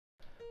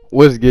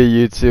What's good,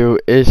 YouTube?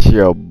 It's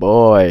your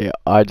boy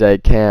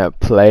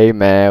RJcantplay,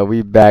 man.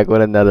 We back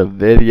with another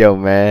video,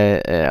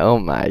 man. And oh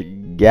my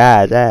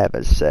gosh, I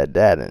haven't said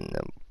that in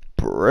a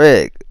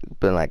brick. It's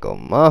been like a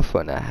month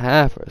and a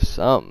half or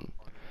something.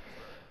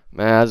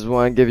 Man, I just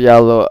want to give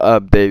y'all a little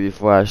update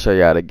before I show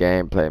y'all the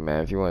gameplay,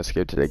 man. If you want to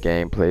skip to the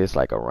gameplay, it's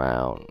like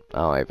around,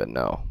 I don't even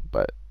know.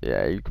 But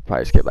yeah, you could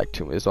probably skip like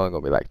 2 minutes. It's only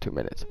going to be like 2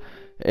 minutes.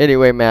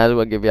 Anyway, man, I just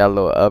want to give y'all a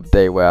little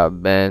update where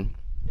I've been,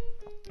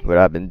 what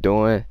I've been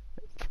doing.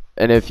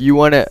 And if you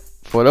want to,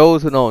 for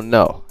those who don't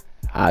know,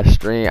 I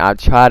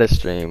try to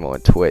stream on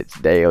Twitch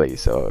daily.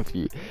 So if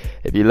you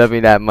love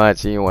me that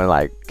much and you want to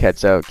like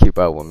catch up, keep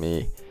up with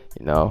me,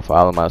 you know,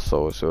 follow my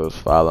socials,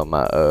 follow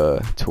my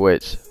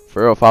Twitch.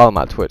 For real, follow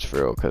my Twitch for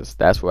real, because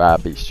that's where I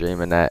be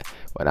streaming at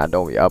when I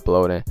don't be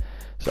uploading.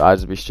 So I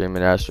just be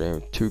streaming there. I stream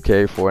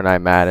 2K,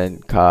 Fortnite,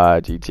 Madden,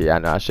 COD, GT. I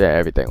know I share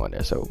everything on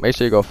there, so make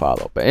sure you go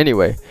follow. But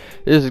anyway,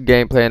 this is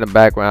gameplay in the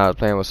background. I was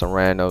playing with some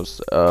randos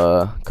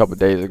a couple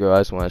days ago. I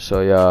just want to show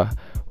y'all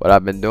what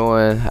I've been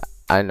doing.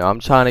 I know I'm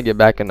trying to get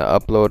back in the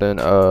uploading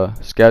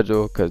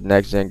schedule, because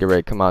next gen get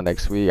ready to come out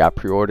next week. I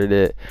pre-ordered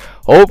it.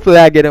 Hopefully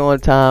I get it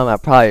on time. I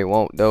probably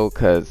won't though,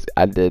 because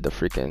I did the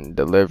freaking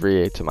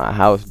delivery to my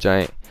house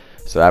joint.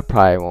 So I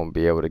probably won't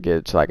be able to get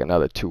it to like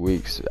another 2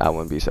 weeks. I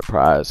wouldn't be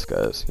surprised,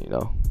 because you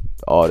know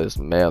all this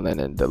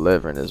mailing and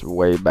delivering is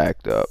way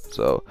backed up.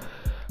 So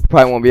I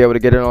probably won't be able to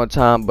get it on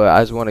time. But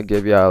I just want to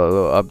give y'all a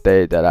little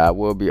update that I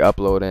will be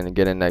uploading and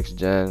getting next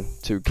gen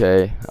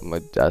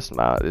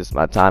 2K. This is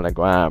my time to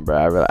grind,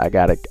 bro. I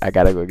gotta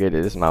go get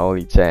it. This is my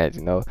only chance.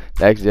 You know,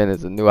 next gen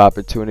is a new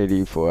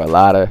opportunity for a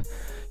lot of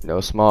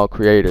small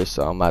creators.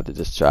 So I'm about to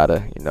just try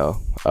to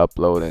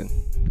upload and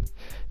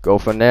go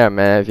from there,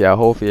 man. If y'all,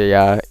 hopefully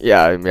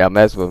y'all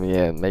mess with me,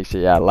 and make sure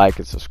y'all like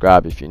and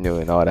subscribe if you're new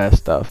and all that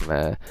stuff,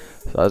 man.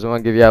 So I just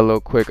want to give y'all a little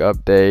quick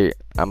update.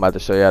 I'm about to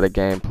show y'all the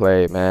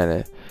gameplay, man,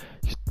 and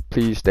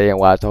please stay and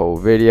watch the whole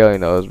video. You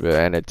know, it's real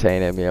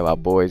entertaining. Me and my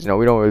boys,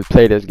 we don't really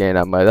play this game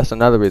that much. That's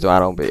another reason why I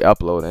don't be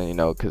uploading,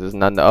 because there's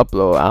nothing to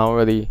upload. I don't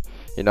really,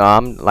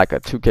 I'm like a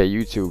 2K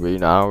YouTuber,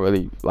 I don't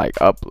really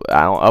like I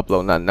don't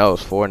upload nothing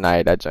else.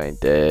 Fortnite, that joint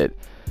dead.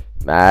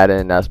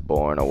 Madden, that's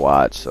boring to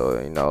watch. So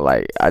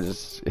like I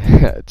just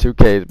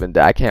 2K has been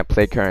dead. I can't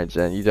play current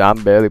gen.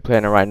 I'm barely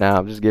playing it right now.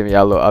 I'm just giving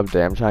y'all a little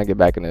update. I'm trying to get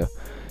back in the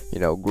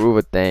groove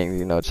of things,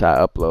 try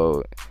to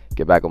upload,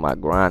 get back on my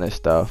grind and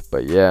stuff.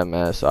 But yeah,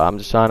 man, so I'm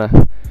just trying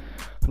to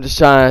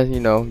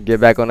get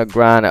back on the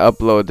grind and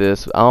upload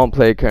this. I don't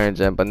play current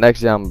gen, but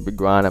next year I'm gonna be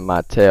grinding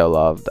my tail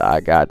off. I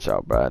got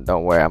y'all, bro.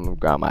 Don't worry, I'm gonna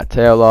grind my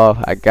tail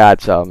off. I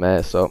got y'all,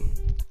 man. So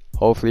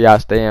hopefully y'all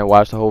stay and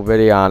watch the whole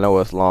video. I know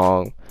it's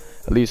long.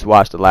 At least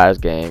watch the last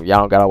game.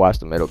 Y'all don't gotta watch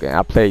the middle game.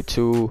 I played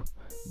 2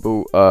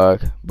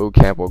 boot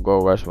camp or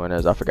gold rush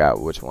winners. I forgot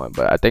which one,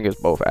 but I think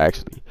it's both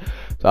actually.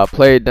 So I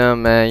played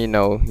them,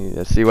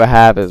 man. See what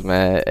happens,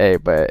 man. Hey,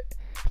 but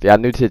if y'all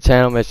new to the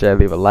channel, make sure you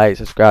leave a like,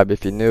 subscribe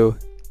if you're new.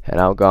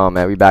 And I'm gone,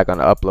 man. We back on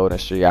the uploading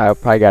streak. I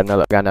probably got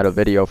another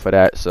video for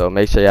that. So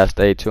make sure y'all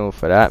stay tuned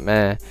for that,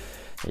 man.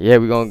 Yeah,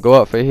 we're gonna go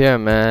up for here,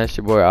 man. It's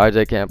your boy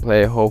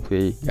RJcantplay.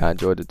 Hopefully y'all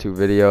enjoyed the 2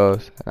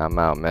 videos. I'm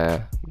out,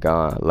 man. I'm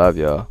gone. Love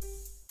y'all.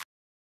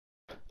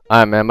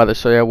 Alright, man, I'm about to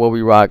show you what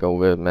we rocking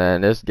with, man.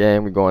 This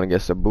game, we're going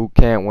against a boot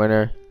camp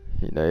winner.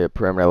 Your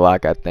perimeter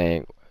lock, I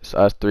think. It's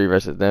us 3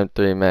 versus them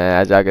 3, man.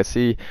 As y'all can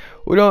see,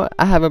 I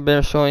haven't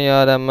been showing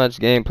y'all that much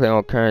gameplay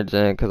on current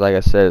gen, because like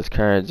I said, it's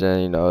current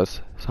gen. It's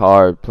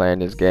hard playing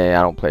this game.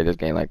 I don't play this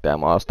game like that.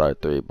 I'm All-Star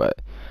 3, but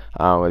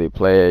I don't really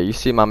play it. You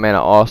see my man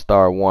at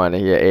All-Star 1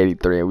 and he at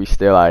 83, and we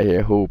still out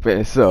here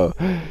hooping. So,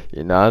 I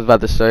was about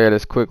to show you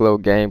this quick little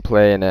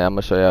gameplay, and then I'm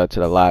going to show y'all to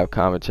the live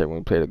commentary when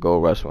we play the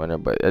gold rush winner.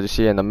 But as you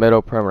see in the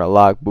middle, perimeter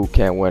lock, boot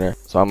camp winner.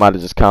 So I'm about to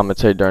just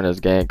commentate during this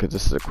game, because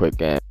this is a quick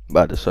game. I'm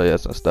about to show you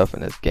some stuff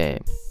in this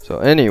game. So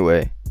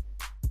anyway,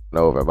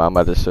 over, but I'm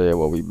about to show you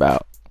what we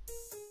about.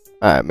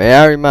 Alright,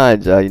 man, I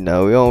remind y'all, we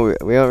don't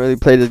really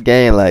play this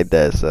game like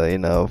that.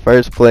 So,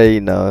 first play,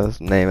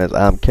 his name is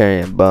I'm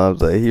carrying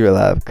bums. Like, he really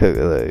have cook.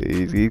 Like,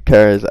 he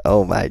carries,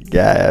 oh my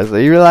god. So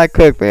he really like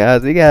cook, man. I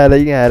was, you got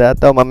it. I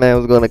thought my man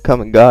was gonna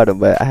come and guard him,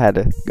 but I had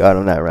to guard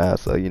him that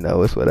round. So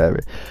it's whatever.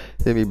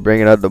 See me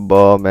bringing up the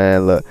ball,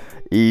 man. Look,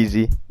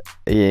 easy.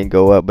 He ain't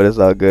go up, but it's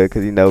all good,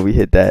 because we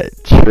hit that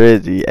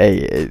trizzy.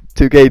 Hey,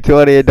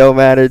 2K20, it don't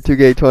matter.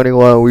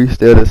 2K21, we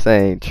still the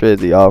same.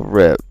 Trizzy off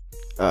rip.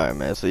 Alright,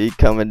 man, so he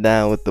coming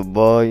down with the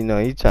ball.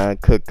 He trying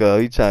to cook up.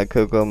 He trying to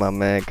cook up my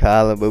man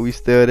Colin, but we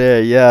still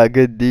there. Yeah,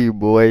 good D,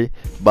 boy.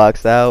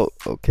 Box out.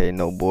 Okay,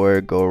 no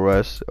board. Go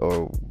rush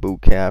or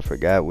boot camp. I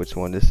forgot which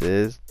one this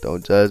is.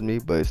 Don't judge me,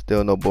 but it's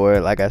still no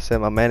board. Like I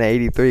said, my man at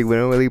 83, we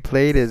don't really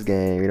play this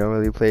game. We don't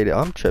really play it.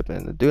 I'm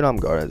tripping. The dude I'm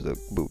guarding is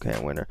a boot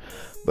camp winner.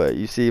 But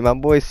you see, my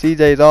boy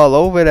CJ's all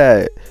over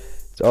that.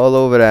 It's all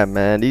over that,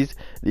 man.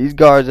 These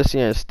guards just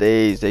here on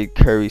stage, they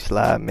Curry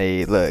slide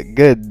made. Look,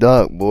 good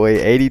dunk,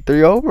 boy.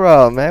 83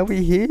 overall, man.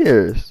 We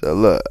here. So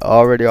look,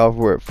 already off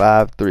work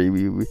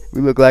 5-3.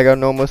 We look like our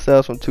normal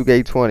selves from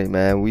 2K20,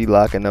 man. We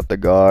locking up the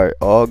guard.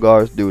 All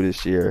guards do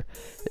this year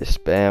is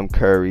spam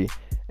Curry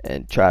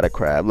and try to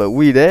crab. Look,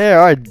 we there.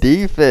 Our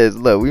defense.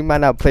 Look, we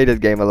might not play this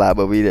game a lot,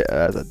 but we there.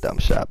 That's a dumb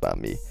shot by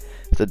me.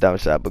 It's a dumb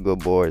shot, but good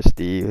board,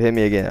 Steve. Hit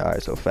me again. All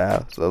right, so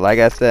foul. So like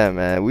I said,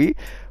 man, we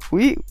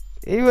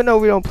even though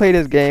we don't play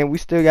this game, we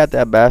still got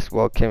that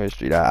basketball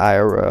chemistry, that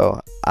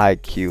IRL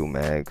IQ,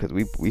 man, because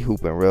we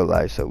hoop in real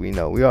life, so we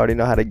already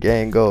know how the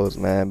game goes,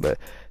 man. But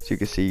as you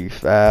can see, you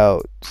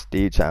fouled.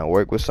 Steve trying to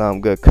work with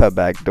some good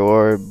cutback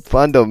door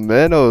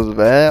fundamentals,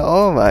 man.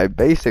 Oh my,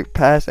 basic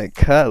pass and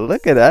cut.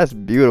 Look at that. That's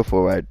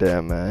beautiful right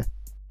there, man.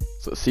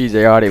 So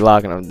CJ already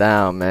locking him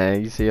down,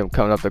 man. You see him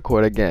coming up the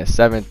court again.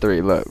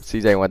 7-3. Look,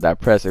 CJ went that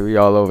pressure. We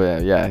all over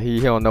him. Yeah, he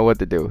don't know what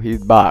to do.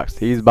 He's boxed.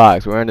 He's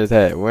boxed. We're in his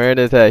head. We're in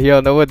his head. He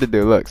don't know what to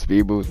do. Look,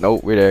 speed boost.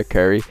 Nope, we're there.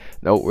 Curry.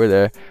 Nope, we're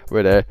there.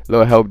 We're there.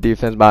 Little help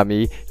defense by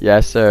me.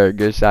 Yes, sir.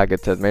 Good shot.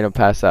 Good test. Made him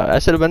pass out.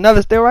 That should have been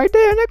another steal right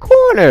there in the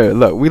corner.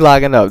 Look, we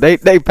locking up. They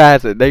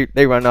pass it.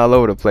 They run all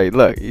over the place.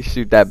 Look, you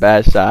shoot that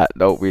bad shot.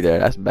 Nope, we there.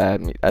 That's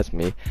bad. That's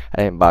me.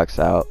 I didn't box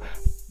out.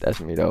 That's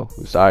me though.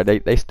 Sorry,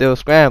 they still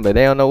scrambling.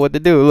 They don't know what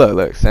to do.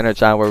 Look, center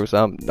trying to work with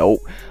something.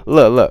 Nope.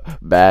 Look,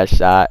 bad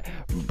shot.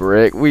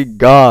 Brick. We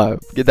gone.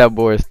 Get that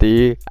boy,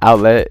 Steve.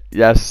 Outlet.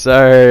 Yes,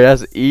 sir.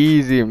 That's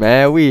easy,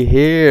 man. We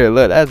here.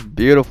 Look, that's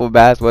beautiful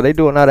basketball. They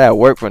doing all that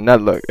work for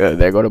nothing. Look,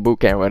 there go the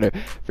boot camp runner.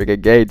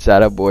 Freaking Gage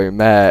shot. That boy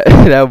mad.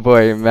 That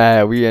boy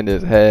mad. We in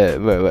his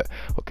head. Look.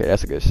 Okay,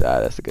 that's a good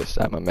shot. That's a good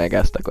shot. My man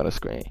got stuck on the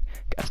screen.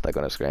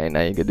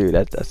 Nothing you can do.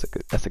 That's a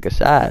good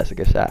shot. That's a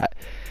good shot.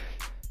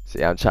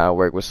 See, I'm trying to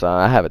work with some.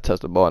 I haven't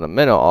touched the ball in a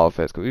minute on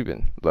offense because we've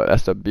been. Look,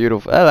 that's a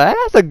beautiful.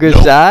 That's a good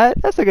shot.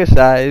 That's a good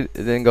shot. It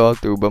didn't go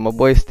through, but my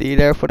boy Steve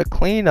there for the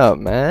cleanup,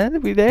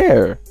 man. We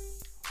there.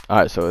 All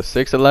right, so it's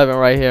 6-11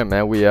 right here,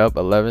 man. We up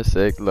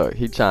 11-6. Look,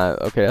 he trying.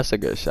 Okay, that's a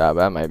good shot,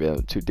 but that might be a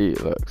little too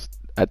deep. Look,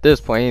 at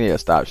this point, he need to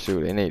stop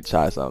shooting. He need to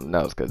try something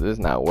else because it's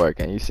not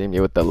working. You see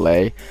me with the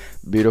lay.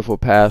 Beautiful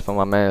pass from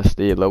my man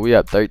Steve. Look, we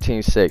up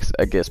 13-6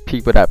 against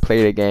people that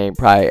play the game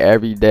probably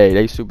every day.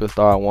 They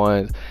superstar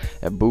ones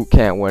and boot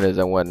camp winners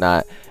and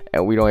whatnot.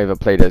 And we don't even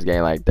play this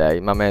game like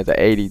that. My man's an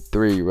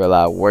 83, real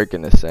out work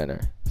in the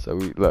center. So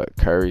we look,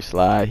 Curry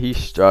slide. He's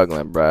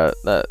struggling, bro.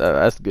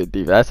 That's good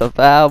defense. That's a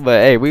foul,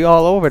 but hey, we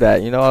all over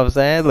that. You know what I'm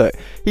saying? Look,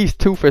 he's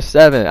 2 for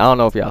 7. I don't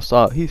know if y'all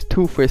saw it. He's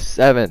 2 for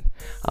 7.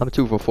 I'm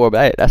 2 for 4, but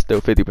hey, that's still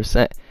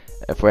 50%.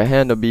 And for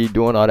him to be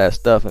doing all that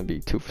stuff and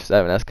be 2 for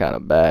 7, that's kind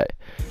of bad.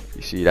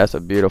 You see, that's a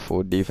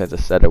beautiful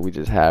defensive setup we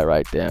just had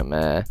right there,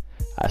 man.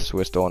 I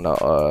switched on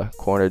the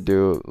corner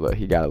dude. Look,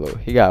 he got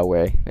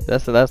away.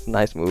 That's a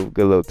nice move.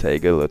 Good little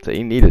take.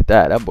 He needed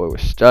that. That boy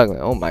was struggling.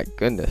 Oh my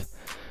goodness.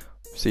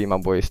 See my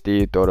boy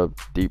Steve throw the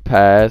deep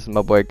pass.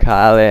 My boy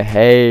Colin,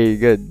 hey,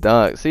 good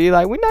dunk. See,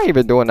 like, we're not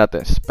even doing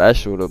nothing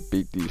special to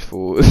beat these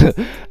fools.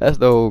 That's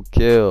the whole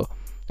kill.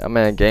 That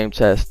man game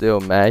chat still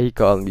mad. He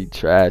calling me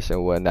trash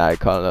and whatnot. He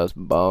calling us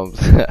bums.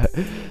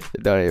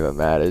 It don't even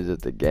matter. It's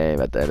just a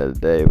game at the end of the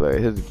day. But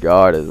his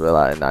guard is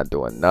really not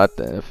doing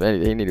nothing. If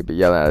anything, he need to be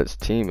yelling at his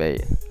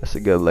teammate. That's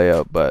a good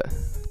layup, but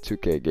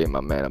 2K gave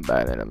my man a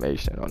bad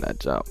animation on that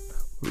jump.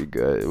 We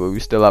good. Well, we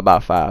still up by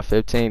 5.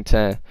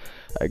 15-10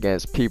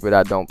 against people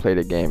that don't play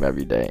the game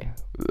every day.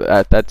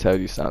 That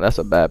tells you something. That's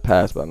a bad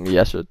pass by me.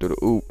 I should have threw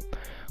the oop.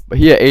 But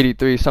he at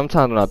 83.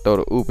 Sometimes when I throw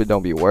the oop, it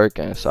don't be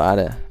working. So I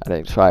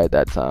didn't try it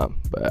that time.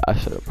 But I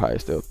should have probably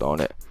still thrown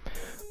it.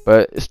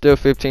 But it's still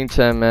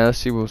 15-10, man. Let's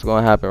see what's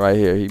going to happen right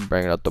here. He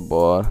bringing up the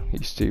ball.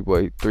 He's 3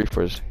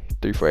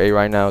 for 8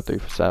 right now. 3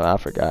 for 7. I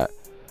forgot.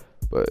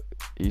 But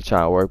he's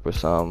trying to work with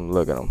some.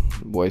 Look at him.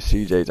 Boy,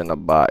 CJ's in the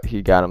box.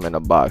 He got him in the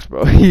box,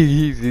 bro.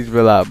 he's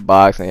real out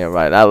boxing him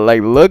right now.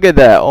 Like, look at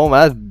that. Oh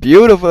my, that's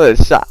beautiful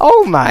shot.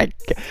 Oh my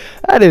God.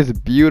 That is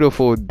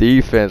beautiful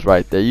defense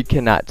right there. You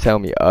cannot tell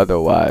me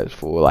otherwise,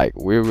 fool. Like,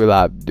 we real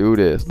out do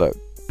this. Look,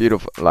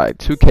 beautiful. Like,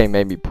 2K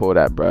made me pull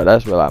that, bro.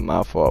 That's real out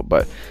my fault.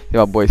 But, you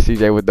know, boy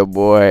CJ with the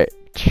boy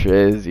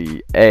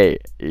Trizzy. Hey,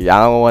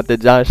 y'all don't want the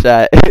jump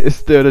shot. It's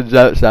still the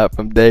jump shot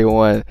from day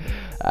one.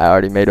 I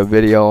already made a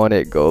video on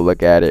it. Go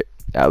look at it.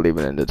 I'll leave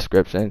it in the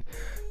description.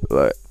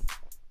 Look,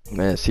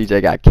 man,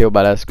 CJ got killed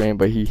by that screen,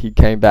 but he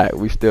came back.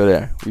 We still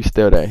there.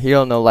 He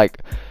don't know, like,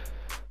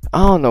 I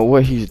don't know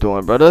what he's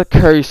doing, bro. The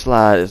Curry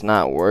slide is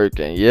not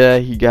working. Yeah,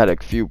 he got a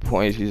few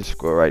points. He just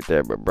scored right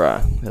there, but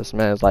bruh, this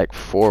man's like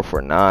 4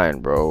 for 9,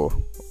 bro.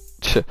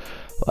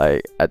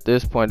 Like, at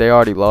this point, they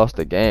already lost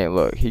the game.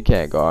 Look, he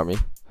can't guard me.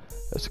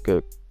 That's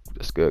good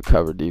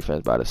cover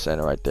defense by the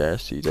center right there.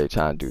 CJ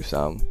trying to do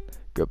something.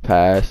 Good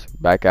pass,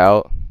 back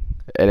out.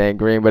 It ain't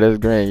green, but it's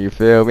green. You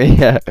feel me?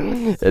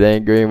 It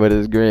ain't green, but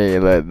it's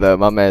green. Look,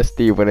 my man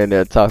Steve went in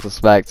there and talked some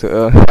smack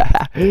to him.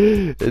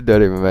 It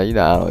don't even matter. You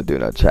know, I don't do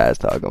no trash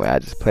talking, man. I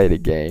just play the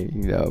game.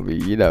 You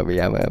know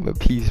me. I'm a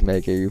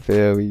peacemaker. You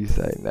feel me? He's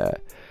like, nah,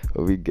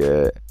 but we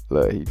good.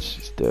 Look, he's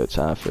still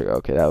trying to figure.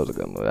 Okay, that was a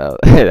good move.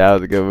 That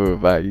was a good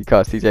move. But you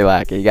caught CJ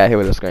lacking. He got hit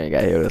with a screen.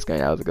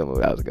 That was a good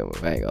move.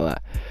 I ain't gonna lie.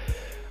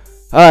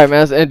 All right, man.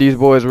 Let's end these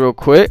boys real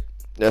quick.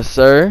 Yes,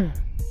 sir.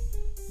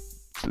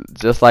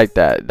 Just like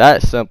that.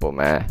 That's simple,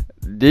 man.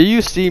 Did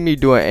you see me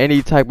doing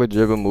any type of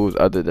dribble moves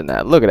other than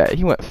that? Look at that.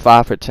 He went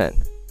 5 for 10.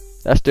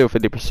 That's still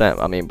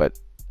 50%. I mean, but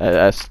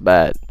That's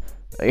bad.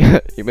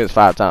 He missed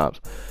 5 times.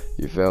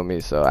 You feel me?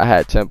 So I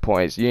had 10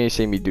 points. You ain't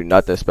see me do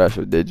nothing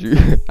special, did you?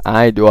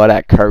 I ain't do all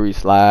that curry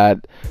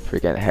slide,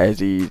 freaking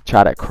hezzy,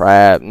 try to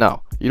crab.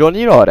 No, you don't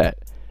need all that.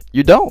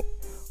 You don't.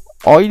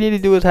 All you need to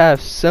do is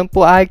have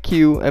simple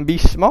IQ and be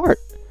smart.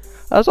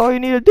 That's all you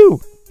need to do.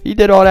 He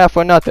did all that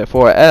for nothing,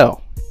 for an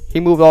L. He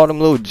moved all them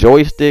little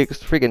joysticks,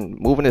 freaking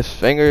moving his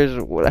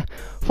fingers.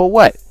 For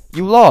what?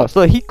 You lost.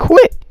 Look, he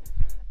quit.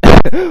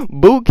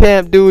 Boot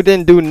camp dude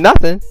didn't do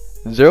nothing.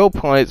 0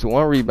 points,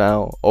 1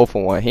 rebound, 0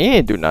 for 1. He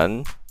ain't do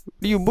nothing.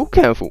 What do you boot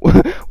camp for? What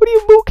do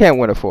you boot camp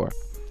winner for?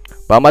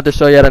 But I'm about to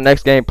show you the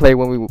next gameplay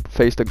when we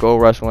face the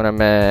Gold Rush winner,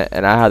 man.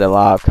 And I had a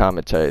live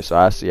commentary, so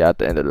I'll see you at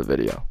the end of the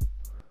video.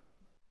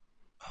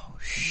 Oh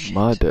shit.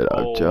 Mother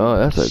of John,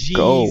 that's a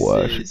Gold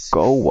Rush.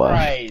 Gold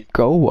Rush.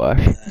 Gold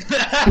Rush.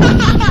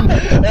 I'm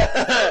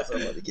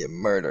about to get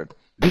murdered.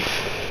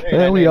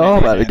 Man, we all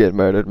about to get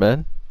murdered,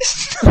 man.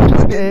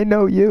 Ain't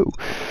no you.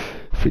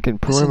 Freaking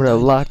perimeter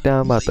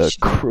lockdown about to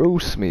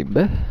cruise me,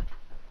 man.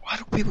 Why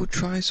do people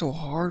try so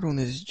hard on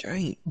this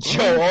giant?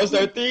 Yo,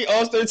 All-Star 3,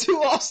 All-Star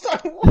 2, All-Star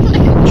 1.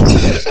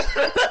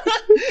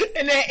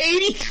 And then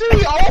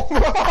 83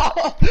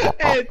 overall.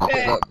 And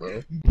then...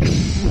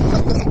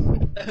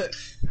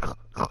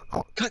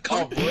 Come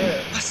on.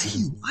 I see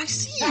you. I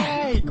see you.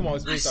 Hey, come on,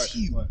 it's I restart.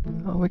 see you.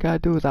 All we gotta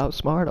do is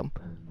outsmart him.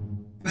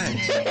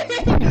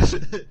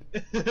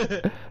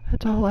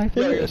 That's all life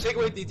Yo, is. take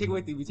away D,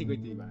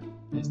 man.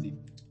 Yes, D.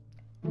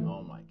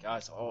 Oh my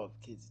gosh, all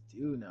kids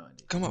do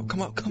nowadays. Come up.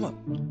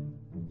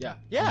 Yeah.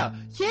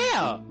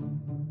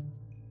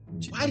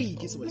 Why do you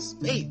get so much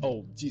space?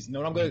 Oh, jeez,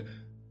 no, I'm good.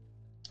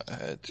 I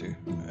had to.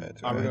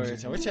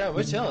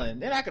 We're chilling.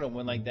 They're not gonna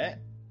win like that.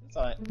 That's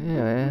alright.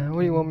 Yeah, what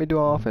do you want me to do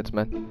on offense,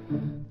 man?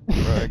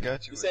 Bro, I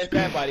got you. You said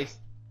fat bodies.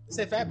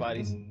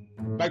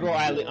 Bankroll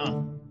alley,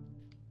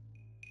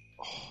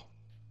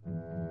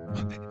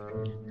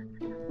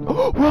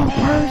 Wrong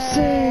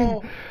person!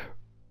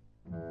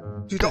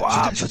 Dude, Go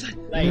up! Nice,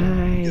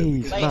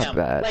 Play not him.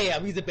 bad. Play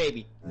him. He's a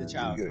baby. He's a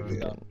child.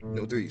 Good.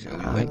 No threes. Oh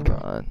my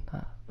god.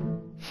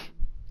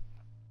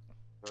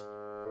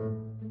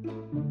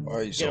 Why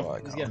are you so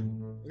high,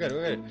 We're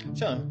good.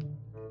 Chill him.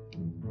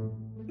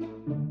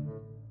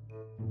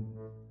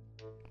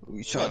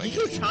 You trying He to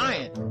keeps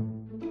trying.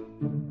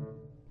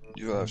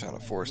 You are trying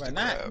to force the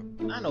grab.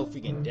 Not no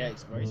freaking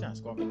decks, bro. He's trying to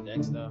score for the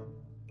decks, though.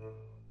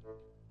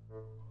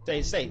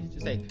 Stay. Just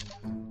stay.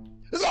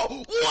 Let's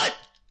go. What?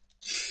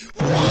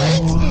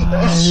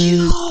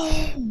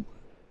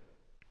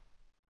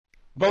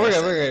 But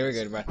we're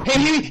good, bro. Hit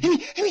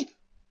me.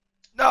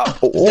 No.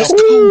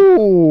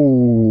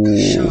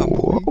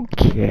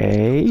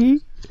 Okay.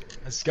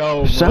 Let's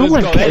go.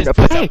 Someone came to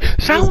play.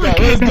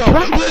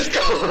 Let's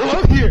go.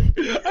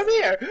 I'm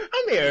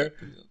here.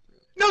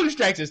 No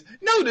distractions.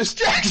 No.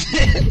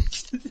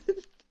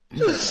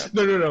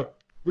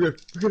 We're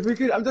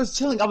good. I'm just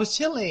chilling. I was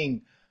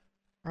chilling.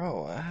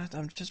 Bro,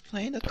 I'm just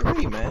playing the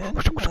 3, man.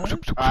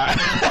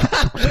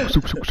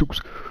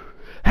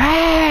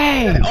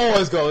 Hey! Oh,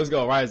 let's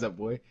go. Rise up,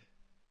 boy.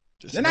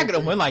 They're not gonna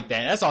win like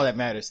that. That's all that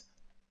matters.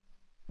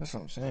 That's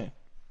what I'm saying.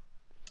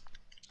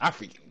 I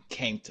freaking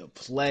came to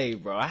play,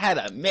 bro. I had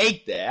to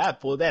make that. I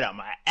pulled that out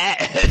my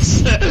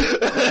ass.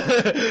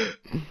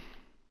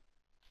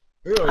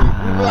 we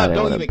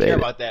don't even care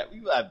about that. We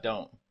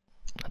don't.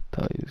 I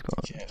thought he was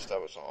going. Can't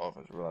stop us on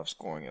offense. We're not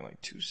scoring in like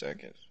 2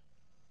 seconds.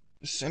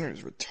 The center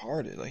is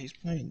retarded. Like he's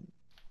playing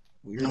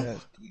weird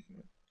ass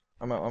defense.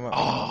 I'm out.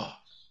 Oh.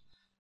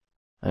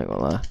 I ain't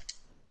gonna lie.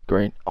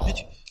 Green. Oh.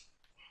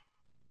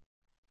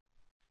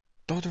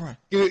 Throw it to Ryan.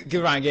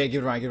 Give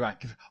Ryan.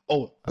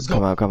 Oh, let's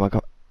go. Come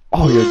on.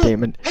 Oh, you're a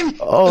demon.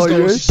 Oh,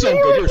 you're so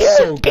good. You're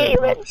so good,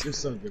 bro. You're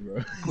so good,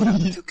 bro.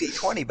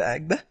 2K20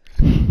 bag.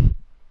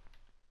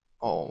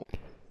 Oh,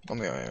 I'm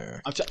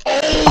here.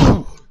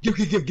 Oh! Give.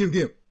 Wait,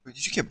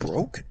 did you get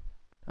broke?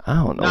 I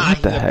don't know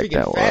what the heck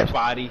that fat was.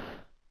 Body.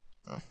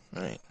 Oh,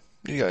 alright.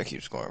 You gotta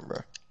keep scoring, bro.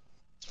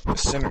 The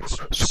center is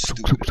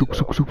stupid.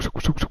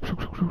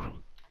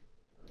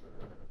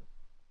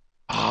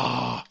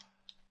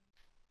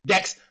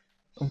 Dex.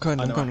 I'm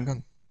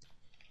cutting.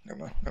 Never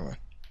mind.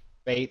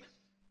 Bait.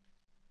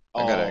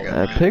 I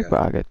got it.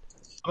 Pickpocket.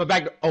 I'm a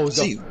back. Oh, I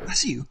see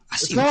you.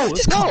 Let's go.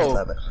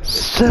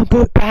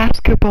 Simple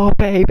basketball,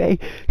 baby.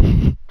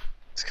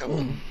 Let's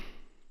go.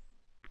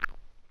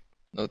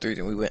 No 3,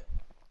 then we went.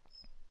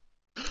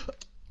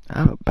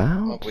 Out of I'm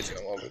bounds. up with you.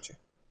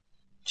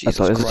 That's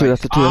a 2.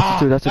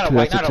 That's a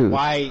 2.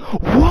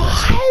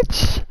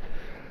 What?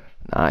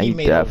 Nah, he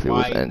definitely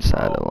was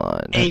inside the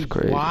line. That's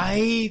crazy.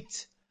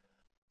 White.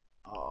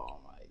 Oh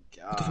my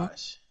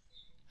gosh.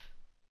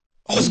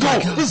 Let's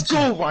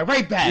go,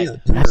 right back. Yeah,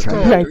 That's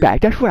right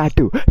back. That's what I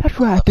do.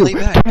 Play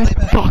back.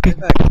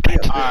 Fucking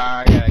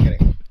I got it.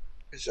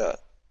 Good shot.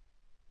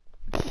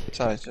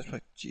 Besides, just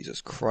like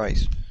Jesus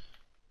Christ.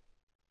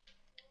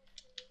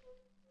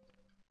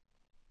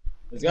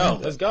 Let's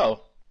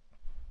go.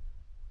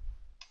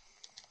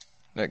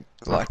 That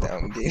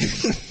lockdown game.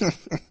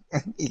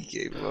 He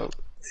gave up.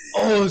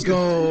 Oh, let's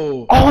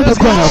go. Oh, the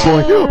ground,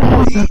 boy.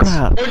 Oh, the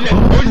ground.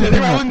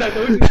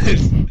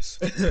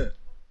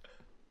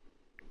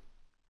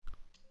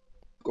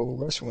 Go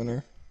rush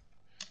winner.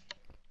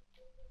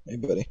 Hey,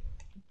 buddy.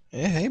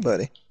 Hey,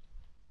 buddy.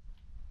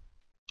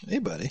 Hey,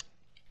 buddy.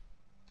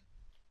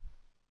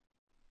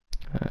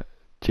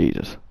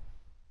 Jesus.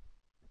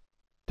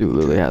 Dude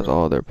literally has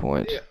all their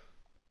points.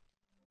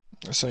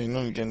 That's how you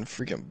know you're getting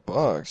freaking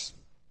bugs.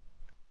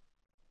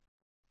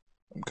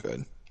 I'm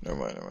good. Never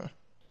mind.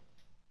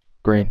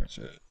 Green. That's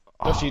it.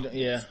 Oh, she,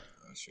 yeah.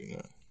 That's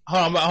it.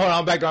 Hold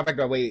on, back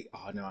door. Wait.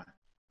 Oh, no.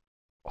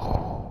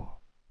 Oh.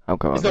 I'm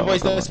coming. It's no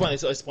voice,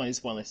 it's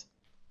pointless.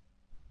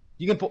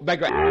 You can put back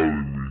door.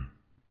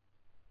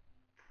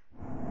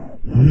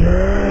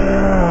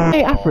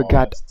 Hey, I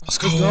forgot. Let's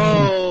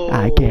go.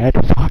 I get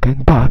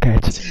fucking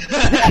buckets.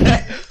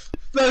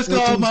 Let's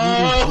go, Mo.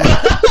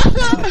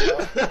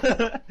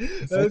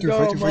 Let's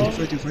go, Mo.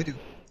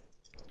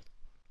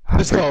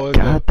 Let's go.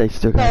 God, they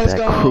still got Let's that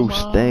go, cruise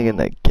Mom. thing in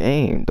the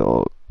game,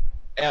 dog.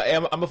 Hey,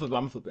 I'm gonna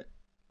flip it.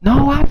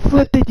 No, I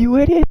flipped it, you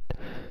idiot.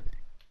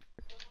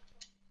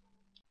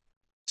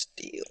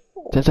 Steal.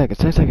 10 seconds.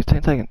 Don't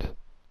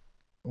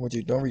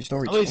reach. I'm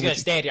literally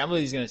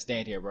just gonna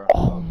stand here, bro.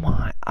 Oh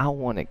my, I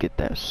want to get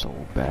that so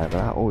bad, but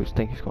I always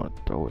think he's going to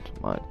throw it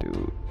to my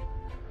dude.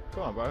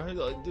 Come on, bro.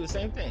 Do the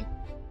same thing.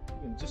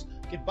 You can just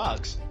get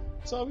bugs.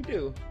 That's all we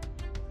do.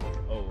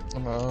 Oh.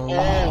 Come Oh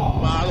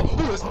on. my.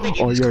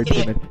 Oh, you're a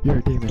demon.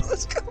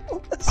 Let's go.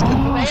 Oh, Let's go.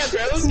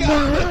 I'm so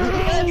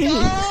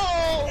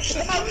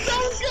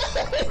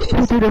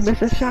good. who didn't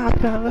miss a shot,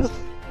 fellas?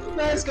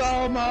 Let's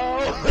go, Mo.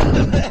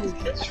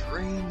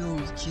 Train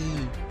those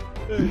kids.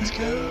 Let's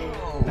go.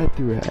 That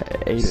dude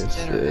had 8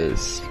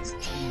 assists.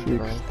 16,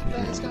 bro.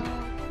 Let's go.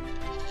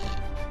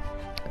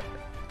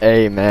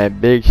 Hey man,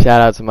 big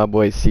shout out to my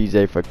boy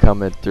CJ for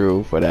coming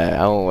through for that.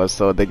 I almost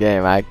sold the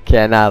game, I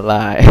cannot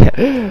lie.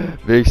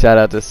 Big shout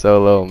out to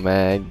Solo,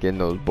 man, getting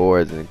those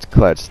boards and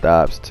clutch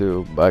stops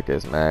too,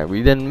 buckets, man.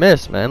 We didn't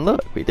miss, man.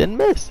 Look, we didn't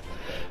miss.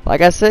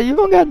 Like I said, you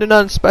don't gotta do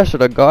nothing special.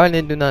 The guard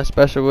didn't do nothing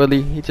special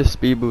really. He just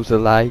speed boosted a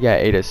lot. He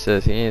got 8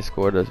 assists. He ain't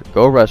scored a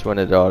go rush when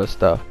it all the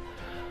stuff.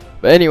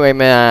 But anyway,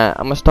 man,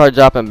 I'm gonna start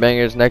dropping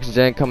bangers. Next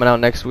gen coming out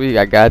next week.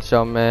 I got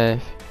y'all,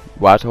 man.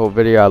 Watch the whole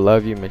video. I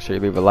love you. Make sure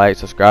you leave a like,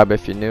 subscribe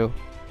if you're new.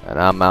 And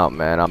I'm out,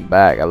 man. I'm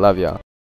back. I love y'all.